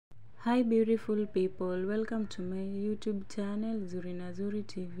Hi beautiful people, welcome to my YouTube channel Zuri na Zuri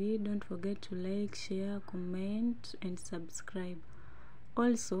TV. Don't forget to like, share, comment and subscribe.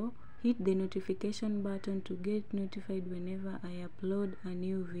 Also, hit the notification button to get notified whenever I upload a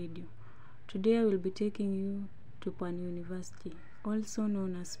new video. Today I will be taking you to Pwani University, also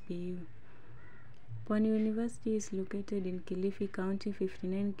known as PU. Pwani University is located in Kilifi County,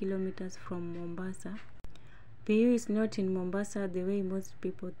 59 kilometers from Mombasa. PU is not in Mombasa the way most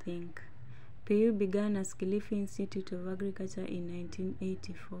people think. PU began as Kilifi Institute of Agriculture in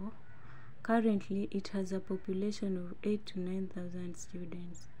 1984. Currently, it has a population of 8,000 to 9,000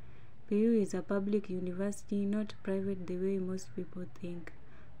 students. PU is a public university, not private the way most people think.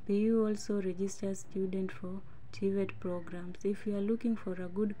 PU also registers students for TVET programs. If you are looking for a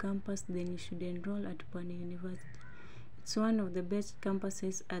good campus, then you should enroll at Pwani University. It's one of the best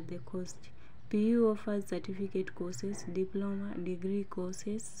campuses at the coast. PU offers certificate courses, diploma, degree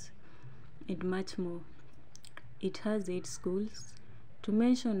courses, and much more. It has 8 schools. To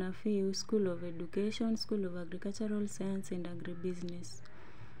mention a few: School of Education, School of Agricultural Science and Agribusiness.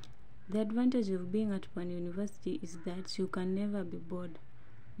 The advantage of being at Pwani University is that you can never be bored.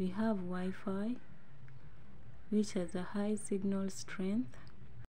 We have Wi-Fi, which has a high signal strength.